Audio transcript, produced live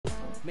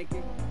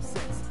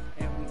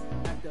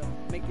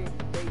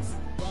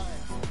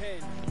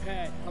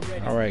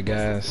All right,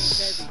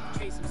 guys.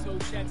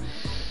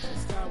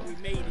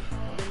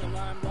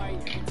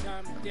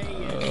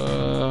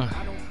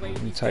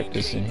 Let me type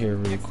this in here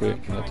real quick.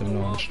 Let them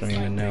know I'm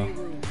streaming now.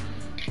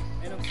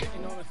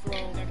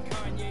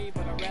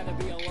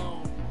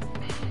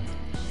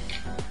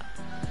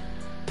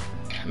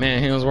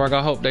 Man, Hemsworth,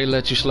 I hope they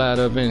let you slide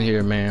up in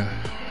here, man.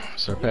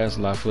 Surpass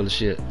a lot full of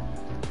shit.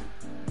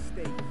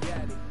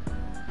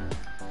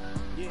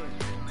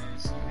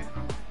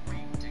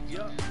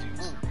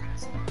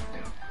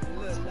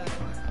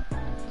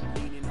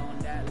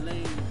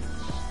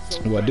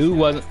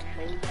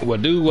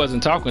 Dude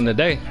wasn't talking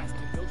today.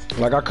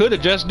 Like, I could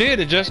have just did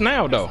it just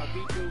now though.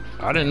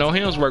 I didn't know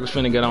Hemsworth was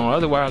finna get on.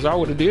 Otherwise, I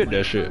would have did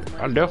that shit.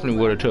 I definitely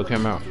would have took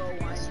him out.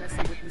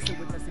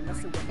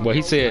 Well,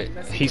 he said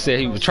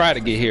he would try to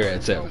get here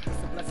at 7.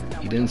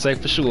 He didn't say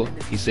for sure.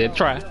 He said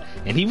try,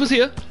 and he was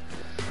here.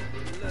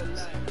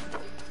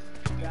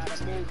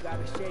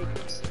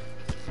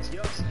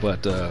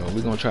 But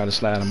we're gonna try to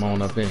slide him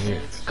on up in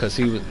here, cause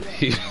he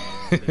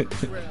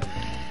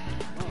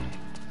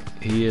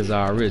he is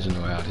our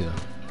original out here.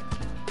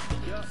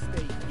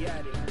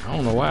 I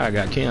don't know why I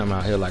got Kim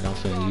out here like I'm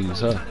finna use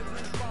her.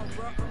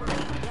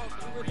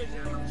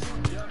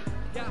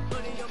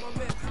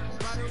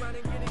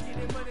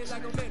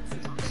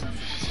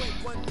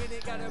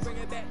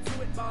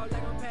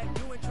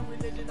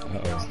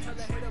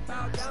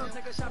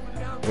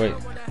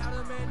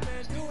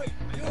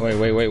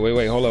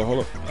 Wait, hold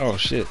up. Oh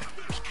shit.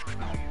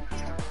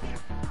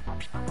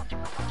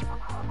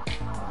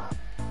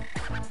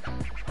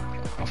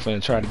 I'm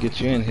finna try to get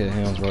you in here,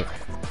 Hemsworth.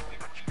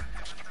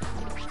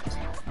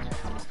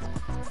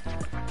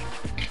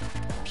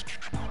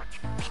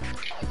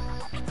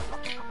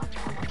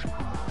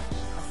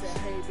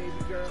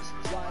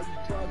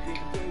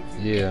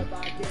 Yeah,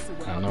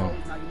 I know.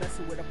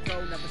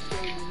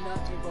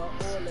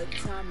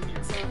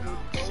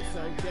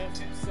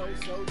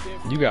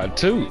 You got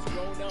 2.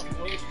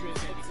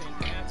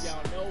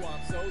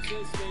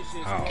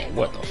 Oh,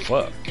 what the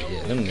fuck?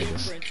 Yeah, them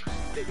niggas.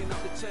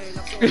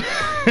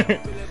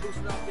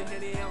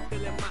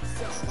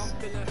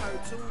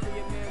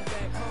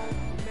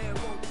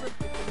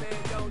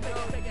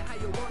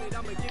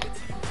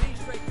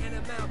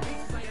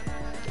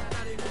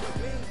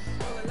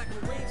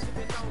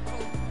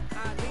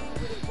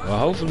 Well,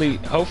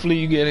 hopefully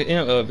you get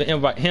an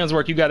invite.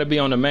 Hemsworth, you got to be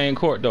on the main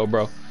court though,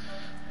 bro.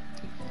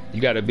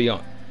 You got to be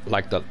on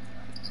like the,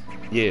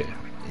 yeah.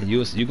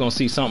 You gonna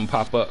see something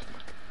pop up.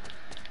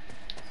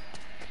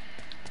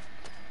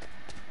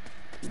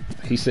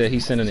 He said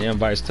he's sending the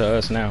invites to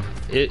us now.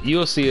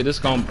 You'll see it. It's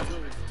gonna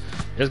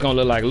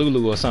look like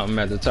Lulu or something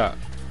at the top.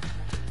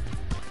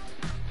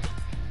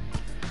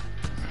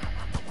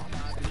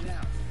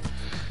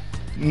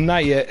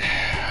 Not yet.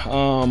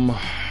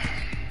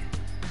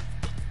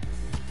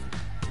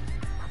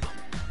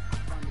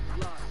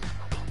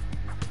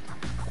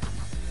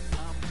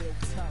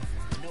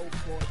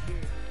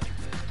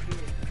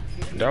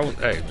 That was,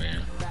 hey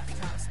man.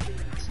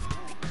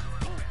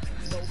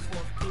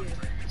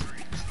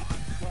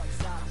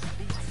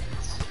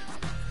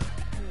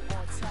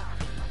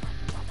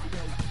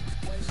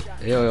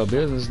 LL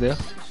Business there.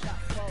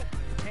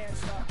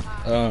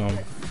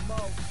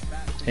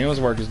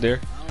 Hemsworth is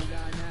there.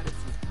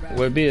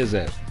 Where B is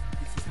at?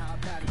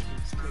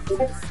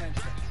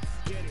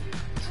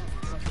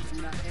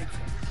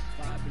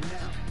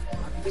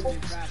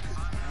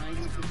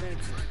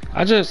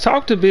 I just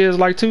talked to Biz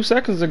like 2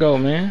 seconds ago,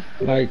 man.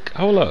 Like,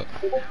 hold up.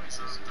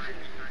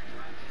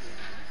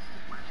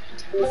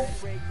 No,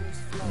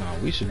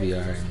 we should be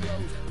alright,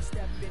 man.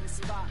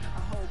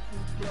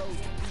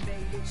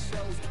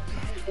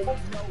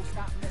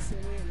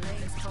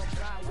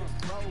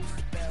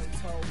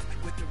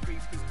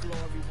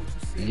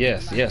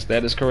 Yes,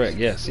 that is correct.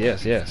 Yes.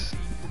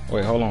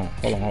 Wait, hold on,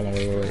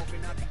 wait.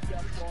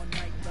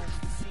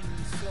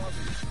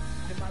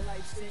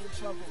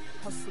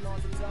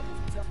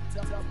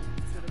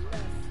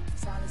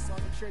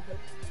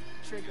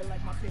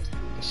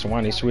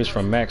 Swanee switched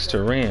from Max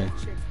to Ren.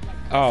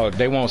 Oh,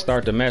 they won't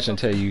start the match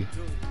until you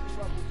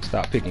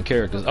stop picking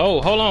characters.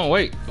 Oh, hold on,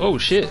 wait. Oh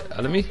shit.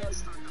 Let me.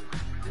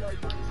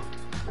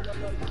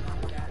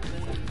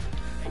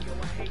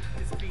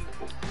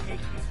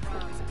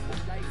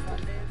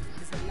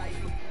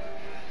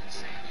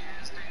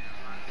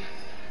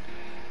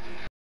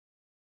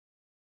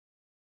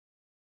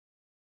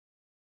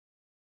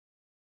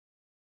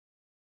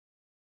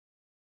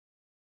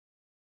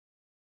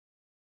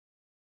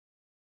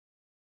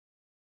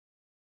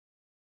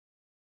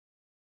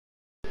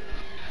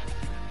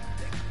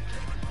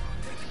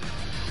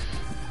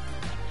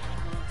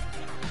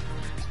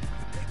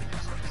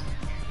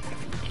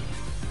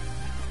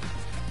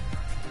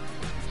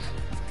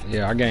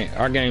 Yeah,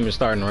 our game is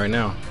starting right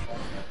now.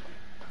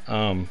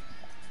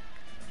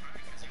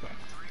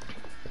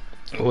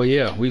 Well,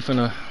 yeah, we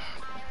finna.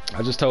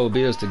 I just told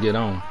Biz to get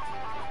on.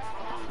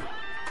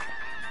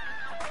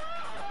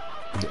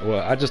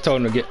 Well, I just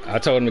told him to get. I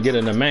told him to get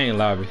in the main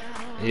lobby.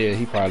 Yeah,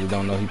 he probably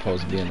don't know he's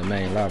supposed to be in the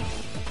main lobby.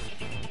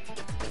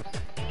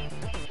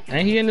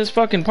 Ain't he in this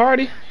fucking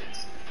party?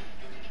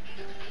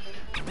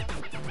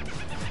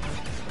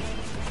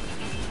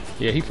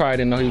 Yeah, he probably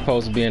didn't know he was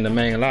supposed to be in the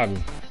main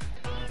lobby.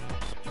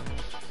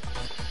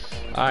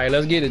 All right,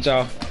 let's get it,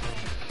 y'all.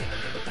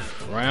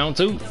 Round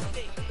 2.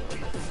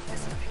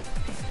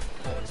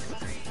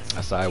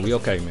 That's all right. We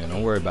okay, man.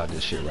 Don't worry about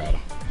this shit, Ryder.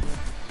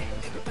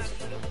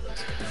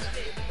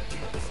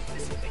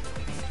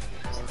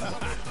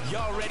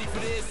 Y'all ready for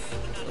this?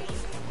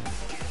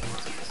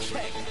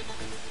 Check.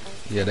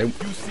 Yeah, they. You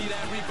see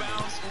that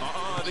rebound?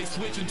 They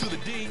switching to the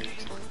D.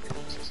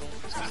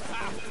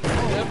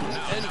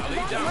 Now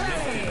they down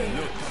there.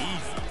 Look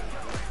easy.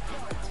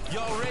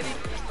 Y'all ready?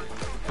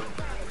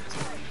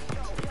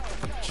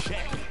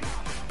 Check.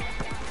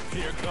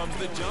 Here comes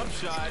the jump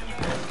shot.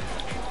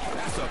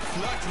 That's a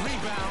clutch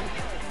rebound.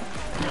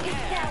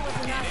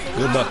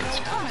 Good buckets.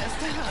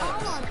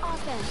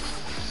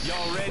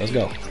 Y'all ready? Let's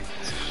go.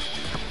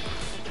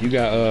 You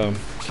got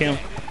Kim.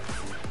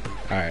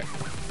 All right.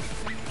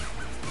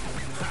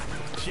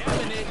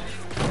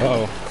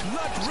 Uh-oh.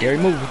 Scary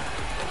movie.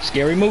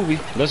 Scary movie.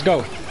 Let's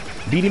go.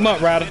 Beat him up,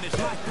 Ryder.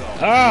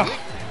 Ah.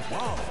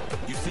 Wow.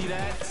 You see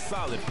that?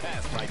 Solid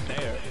pass right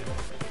there.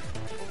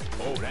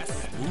 Oh, that's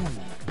smooth.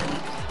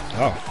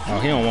 Oh,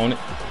 he don't want it.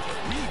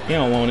 He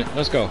don't want it.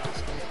 Let's go.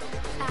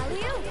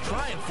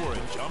 Trying for a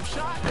jump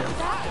shot.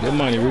 Good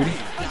money, Rudy.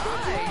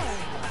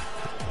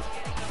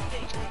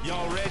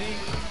 Y'all ready?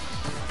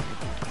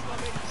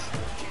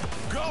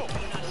 Go.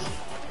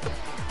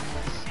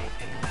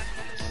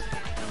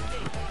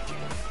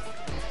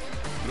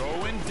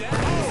 Going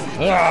down.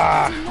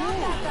 Ah.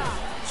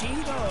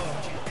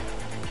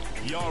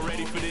 Y'all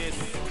ready for this?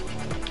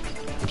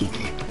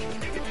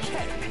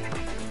 Check.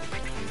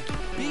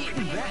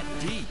 Beating that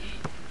deep.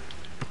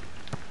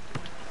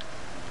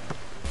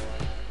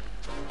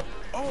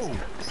 Oh,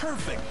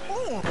 perfect.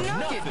 Oh,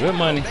 Good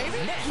money.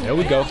 There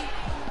we go.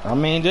 I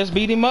mean, just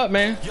beat him up,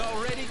 man.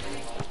 y'all ready?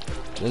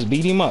 Just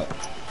beat him up.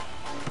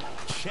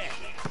 Check.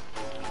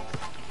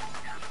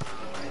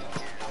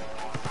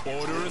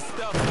 Order of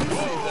stuff.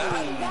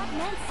 That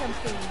meant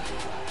something.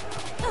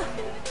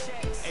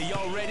 Hey,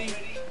 y'all ready?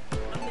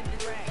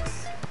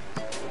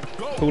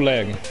 Go. Who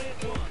lagging?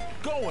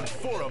 Going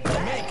for a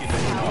making.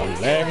 Oh,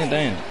 lagging,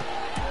 damn.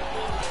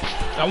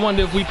 I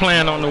wonder if we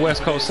playing on the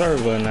West Coast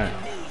server or not.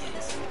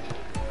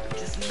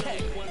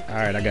 All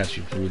right, I got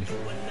you, Rudy.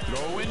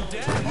 Going down.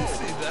 You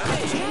see that?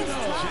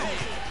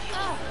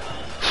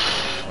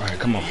 All right,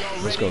 come on.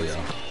 Let's go, y'all.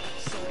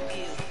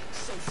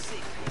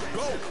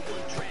 Go.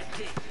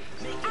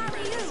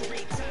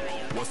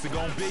 What's it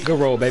gonna be? Good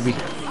roll, baby.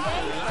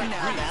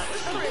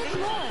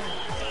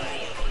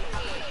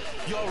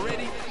 Y'all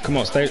ready? Come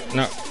on, stay.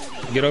 No,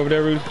 get over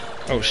there, Rudy.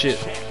 Oh shit.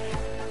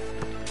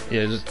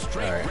 Yeah, just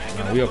all right.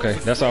 No, we okay.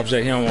 That's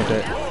object. He don't want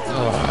that.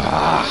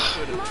 Ah.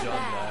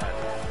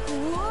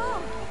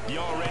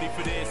 Y'all ready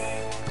for this?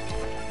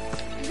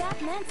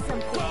 That meant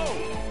something.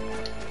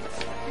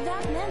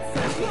 That meant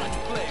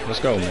something. Let's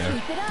go, man.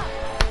 Keep it up.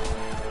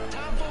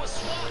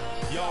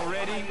 Y'all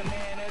ready?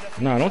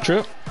 Nah, don't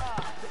trip.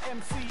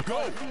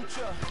 Go.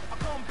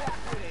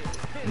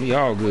 We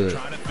all good.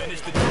 Trying to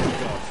finish the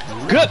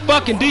job. Good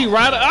fucking D,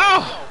 Ryder.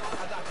 Oh.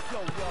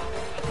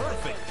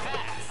 Perfect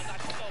pass.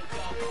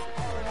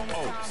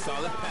 Oh,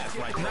 solid pass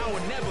right now or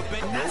never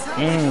been.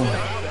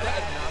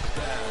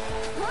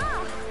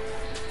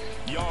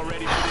 Y'all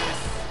ready for this?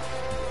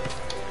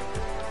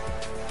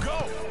 Go.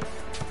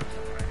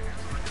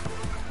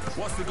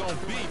 What's it gonna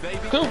be, baby?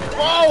 Good.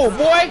 Oh,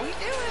 boy.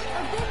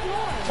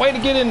 Way to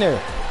get in there.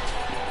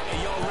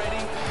 Hey, y'all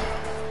ready?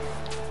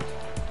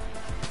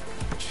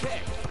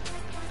 Check.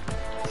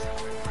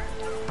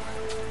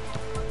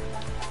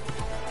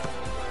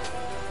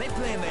 They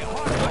playing their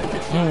heart out.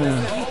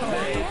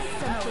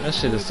 That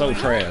shit is so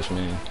trash,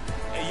 man.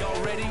 Hey,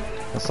 y'all ready?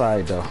 That's all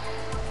right, though.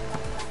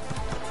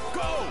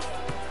 Go!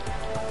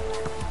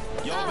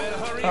 Y'all better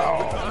hurry up.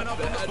 Oh. We're coming up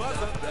on the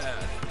buzzer.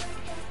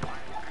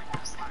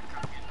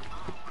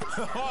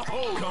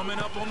 Oh, coming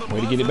up on the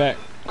Way to get it back.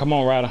 Come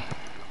on, Ryder.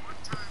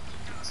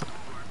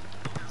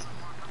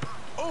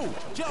 Oh,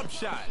 jump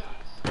shot.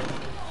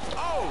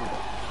 Oh,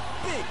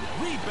 big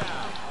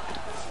rebound.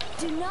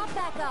 Do not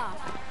back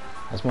off.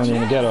 That's money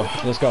in the ghetto.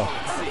 Let's go. A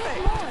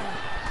bit more.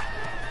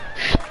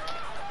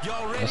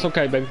 Y'all ready? That's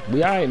okay, baby.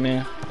 We all right,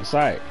 man. That's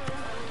all right.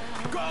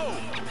 Go!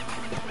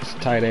 It's a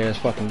tight ass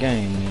fucking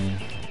game, man.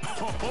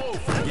 Oh,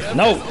 forget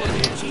No. it.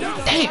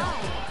 Damn.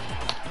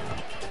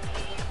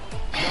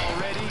 Y'all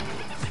ready?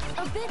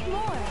 A bit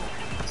more.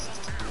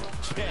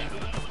 Check.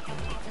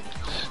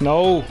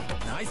 No.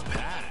 Nice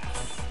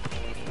pass.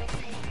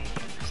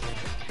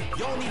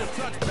 Y'all need a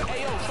touch.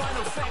 Ayo,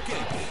 final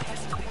second.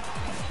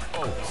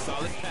 Oh,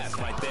 solid pass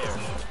right there.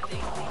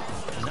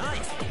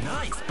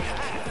 Nice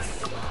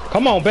pass.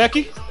 Come on,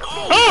 Becky.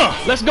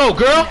 Let's go,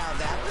 girl.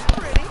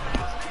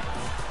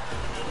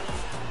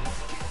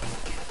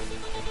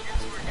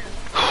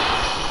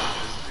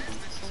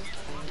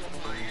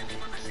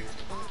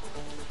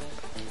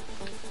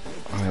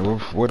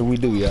 What do we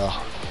do,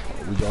 y'all?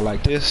 We go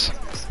like this.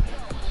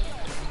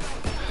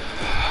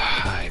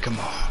 Alright, come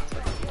on.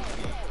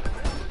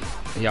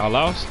 Y'all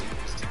lost?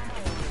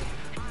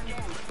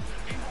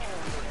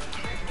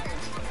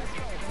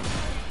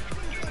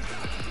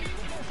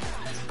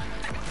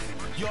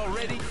 Y'all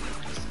ready?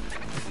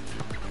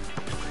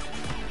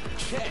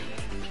 Check.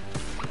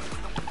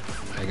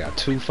 I got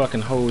 2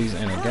 fucking hoes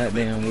and a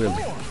goddamn wheelie.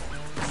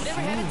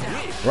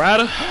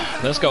 Ryder,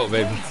 let's go,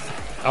 baby.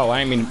 Oh,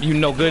 I ain't mean, you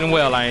know good and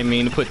well I ain't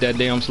mean to put that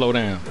damn slow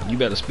down. You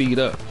better speed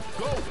up.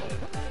 Go.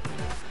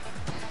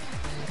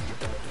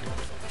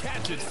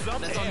 Catch it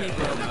somewhere.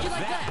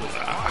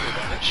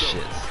 Ah,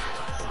 shit.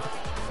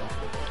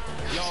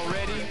 Y'all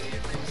ready?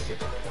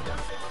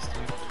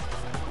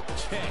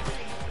 Check.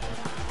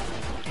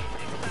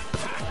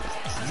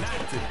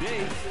 Not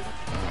today.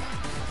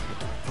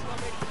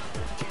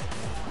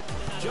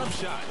 Jump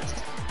shot.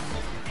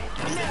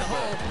 Come on,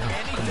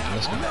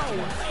 let's go. No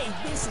way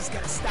this is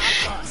gonna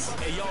stop us.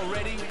 Hey, y'all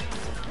ready?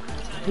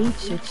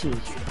 Eat your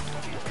cheeks.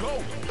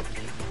 Go.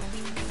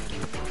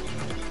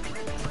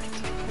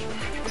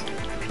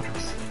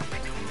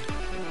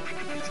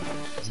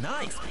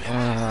 Nice.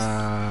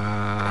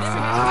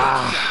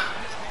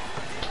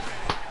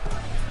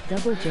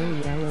 Double Joe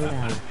yellowed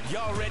out.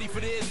 Y'all ready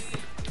for this?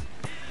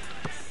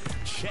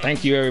 Check.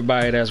 Thank you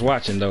everybody that's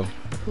watching though.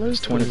 Close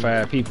There's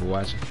 25 people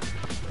watching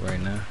right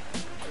now.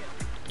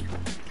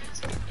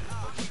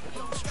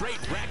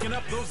 Straight racking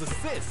up those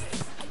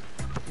assists.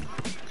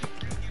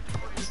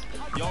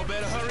 Y'all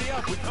better hurry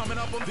up. We're coming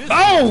up on this.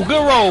 Oh,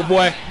 good roll,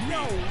 boy.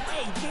 No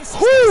way this is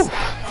Whew. gonna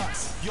stop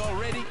us. Y'all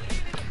ready?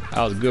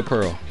 That was a good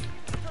pearl.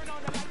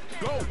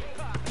 Go.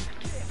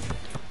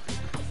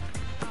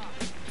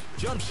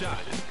 Jump shot.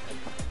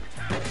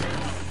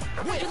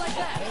 You like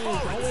that? Hey,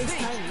 don't waste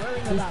time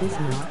worrying about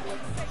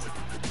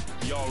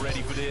that. Y'all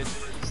ready for this?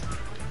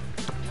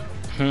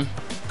 Hmm.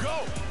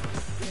 Go.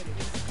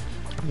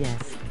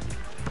 Yes.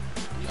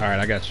 All right,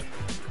 I got you.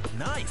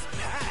 Nice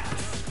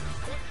pass.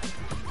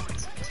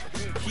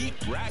 Keep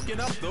racking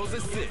up those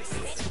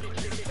assists.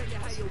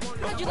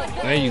 You like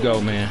that? There you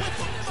go, man. We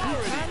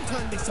can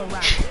turn this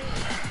around.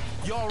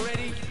 Y'all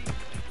ready?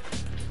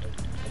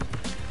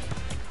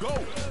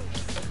 Go.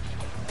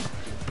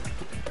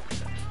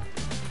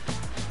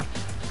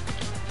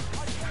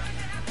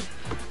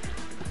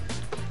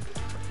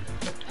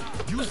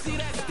 You see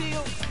that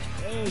steal?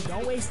 Hey,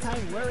 don't waste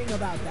time worrying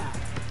about that.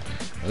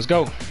 Let's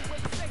go.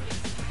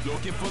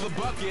 Looking for the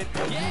bucket.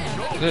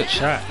 Good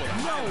shot.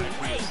 No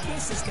way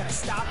this is gonna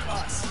stop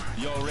us.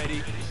 Y'all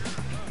ready?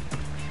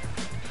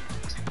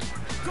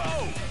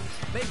 Go!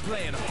 They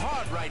playing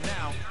hard right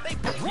now. They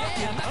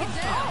rocking up.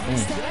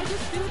 Did I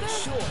just do that?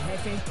 Sure,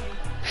 Hefe.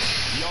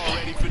 Y'all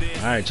ready for this?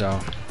 All right,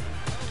 y'all.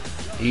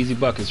 Easy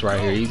buckets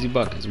right here. Easy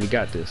buckets. We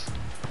got this.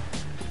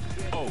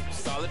 Oh,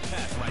 solid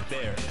pass right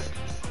there.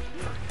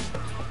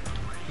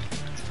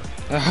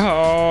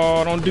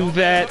 Oh, don't do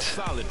that.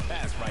 Solid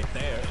pass right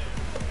there.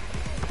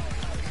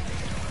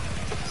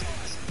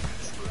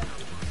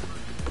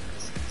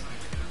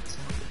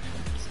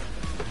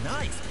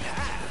 Nice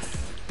pass.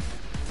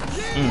 I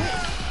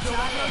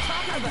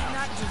did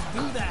not just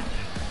do that.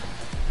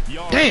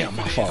 Y'all Damn, ready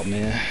my for fault, this?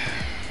 man.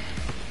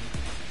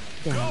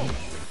 Go.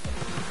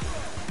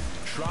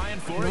 Trying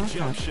for a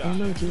jump shot.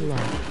 Emoji love.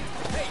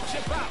 Hey,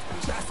 chip out.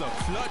 That's a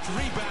clutch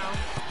rebound.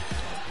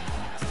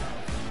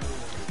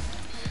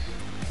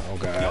 Oh,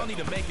 Y'all God. need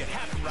to make it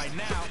happen right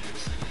now.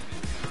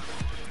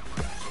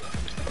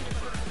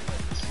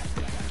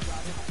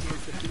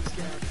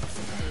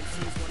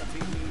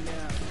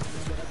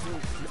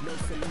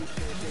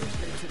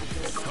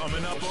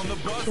 Coming up on the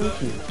buzzer.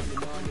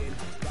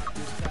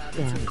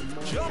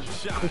 Damn. Jump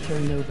shot. The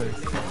turnovers.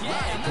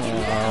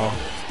 Oh,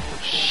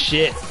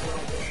 shit.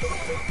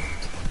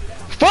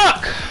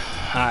 Fuck!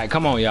 All right,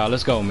 come on, y'all.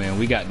 Let's go, man.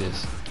 We got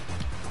this.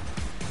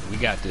 We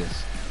got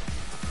this.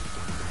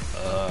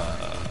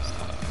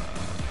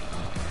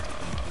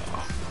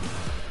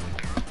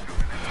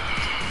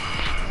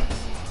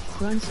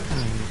 Crunch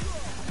time.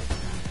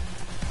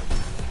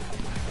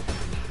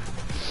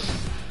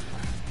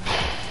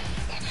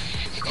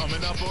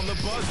 Coming up on the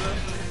buzzer.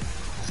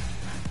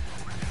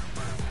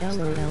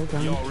 LOL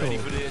gone Y'all ready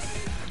cold. for this?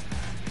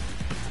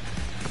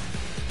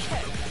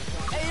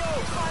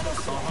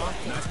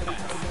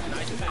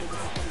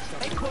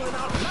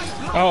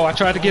 Oh, I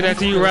tried to get that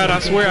to you, right? I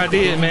swear I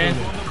did, man.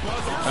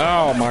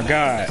 Oh, my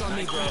God.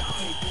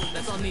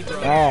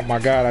 Oh, my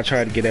God. I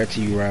tried to get that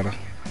to you, Ryder.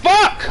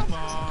 Fuck! Come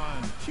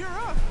on, cheer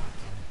up.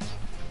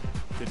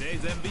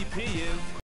 Today's MVP is